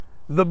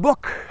The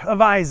book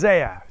of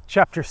Isaiah,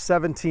 chapter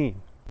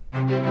 17.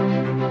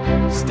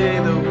 Stay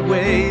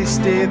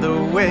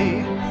the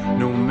way,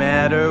 no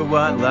matter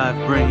what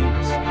life brings,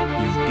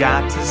 you've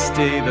got to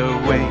stay the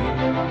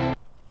way.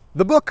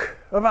 The book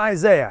of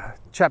Isaiah,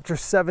 chapter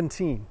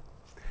 17.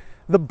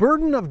 The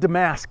burden of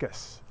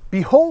Damascus.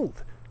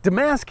 Behold,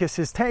 Damascus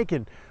is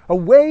taken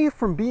away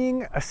from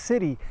being a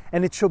city,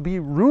 and it shall be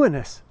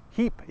ruinous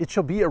heap. It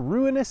shall be a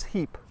ruinous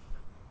heap.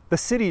 The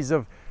cities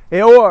of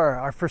Aor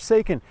are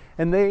forsaken,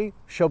 and they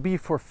shall be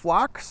for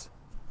flocks,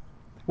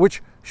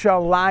 which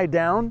shall lie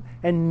down,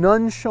 and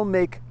none shall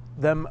make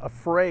them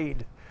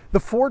afraid.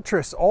 The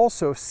fortress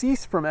also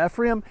cease from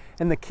Ephraim,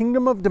 and the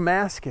kingdom of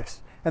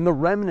Damascus, and the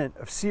remnant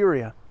of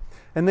Syria.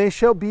 And they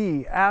shall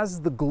be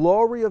as the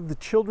glory of the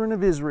children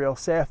of Israel,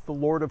 saith the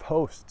Lord of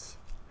hosts.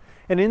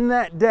 And in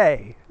that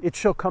day it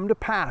shall come to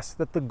pass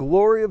that the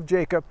glory of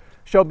Jacob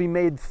shall be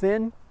made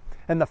thin,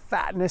 and the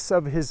fatness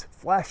of his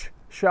flesh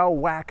shall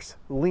wax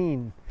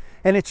lean.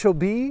 And it shall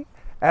be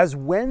as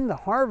when the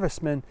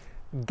harvestman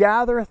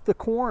gathereth the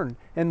corn,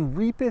 and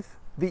reapeth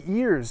the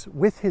ears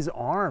with his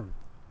arm.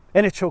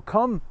 And it shall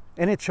come,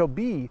 and it shall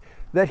be,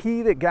 that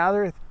he that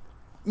gathereth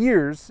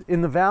ears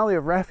in the valley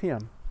of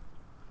Rephaim,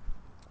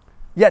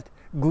 yet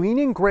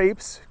gleaning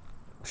grapes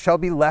shall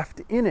be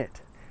left in it,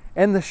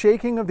 and the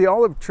shaking of the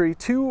olive tree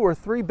 2 or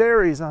 3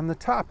 berries on the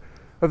top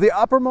of the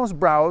uppermost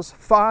boughs,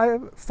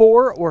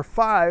 4 or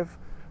 5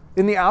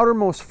 in the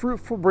outermost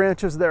fruitful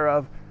branches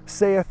thereof,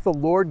 saith the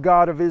Lord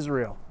God of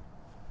Israel.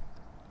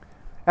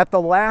 At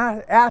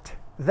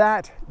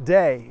that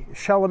day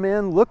shall a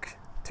man look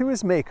to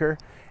his Maker,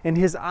 and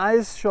his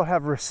eyes shall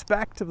have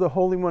respect of the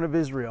Holy One of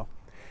Israel.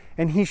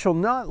 And he shall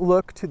not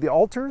look to the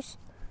altars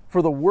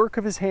for the work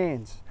of his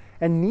hands,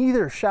 and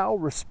neither shall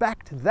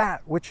respect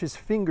that which his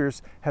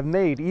fingers have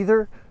made,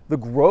 either the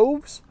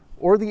groves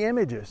or the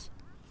images.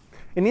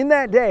 And in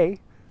that day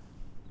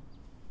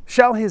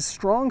shall his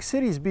strong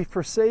cities be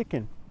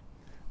forsaken,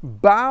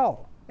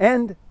 bough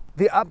and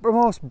the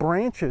uppermost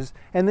branches,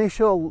 and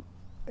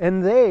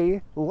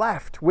they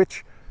left,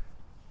 which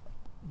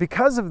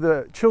because of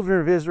the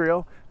children of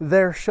Israel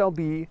there shall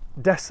be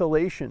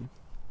desolation.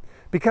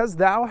 Because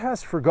thou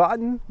hast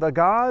forgotten the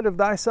God of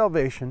thy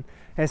salvation,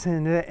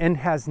 and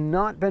has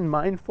not been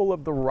mindful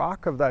of the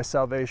rock of thy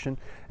salvation,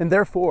 and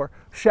therefore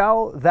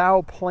shalt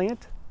thou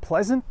plant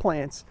pleasant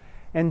plants,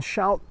 and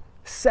shalt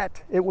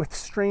set it with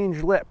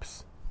strange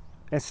lips,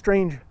 and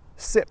strange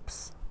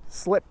slips.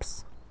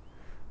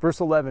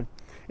 Verse 11.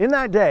 In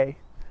that day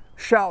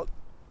shalt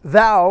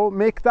thou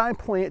make thy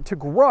plant to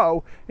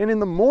grow, and in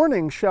the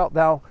morning shalt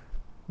thou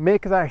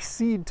make thy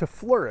seed to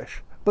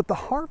flourish. But the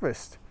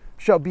harvest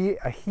shall be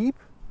a heap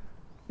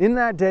in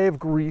that day of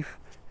grief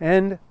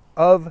and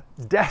of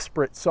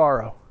desperate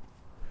sorrow.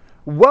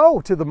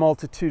 Woe to the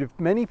multitude of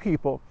many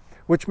people,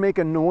 which make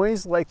a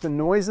noise like the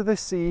noise of the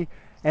sea,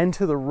 and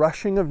to the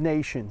rushing of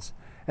nations,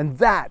 and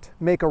that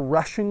make a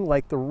rushing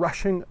like the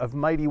rushing of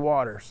mighty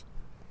waters.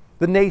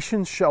 The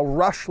nations shall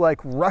rush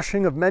like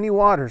rushing of many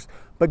waters,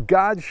 but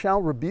God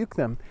shall rebuke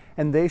them,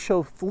 and they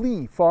shall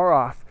flee far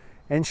off,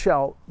 and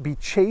shall be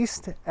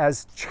chased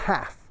as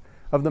chaff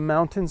of the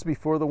mountains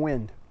before the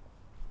wind,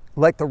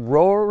 like the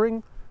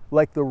rolling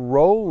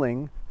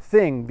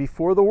thing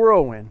before the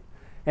whirlwind.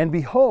 And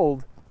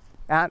behold,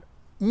 at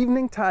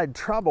eveningtide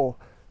trouble,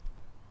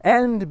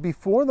 and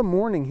before the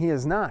morning he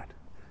is not.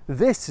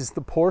 This is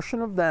the portion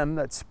of them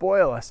that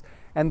spoil us,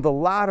 and the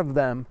lot of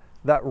them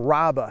that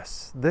rob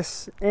us.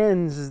 This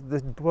ends the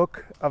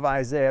book of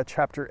Isaiah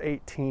chapter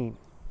 18.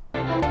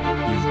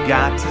 You've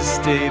got to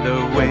stay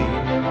the way.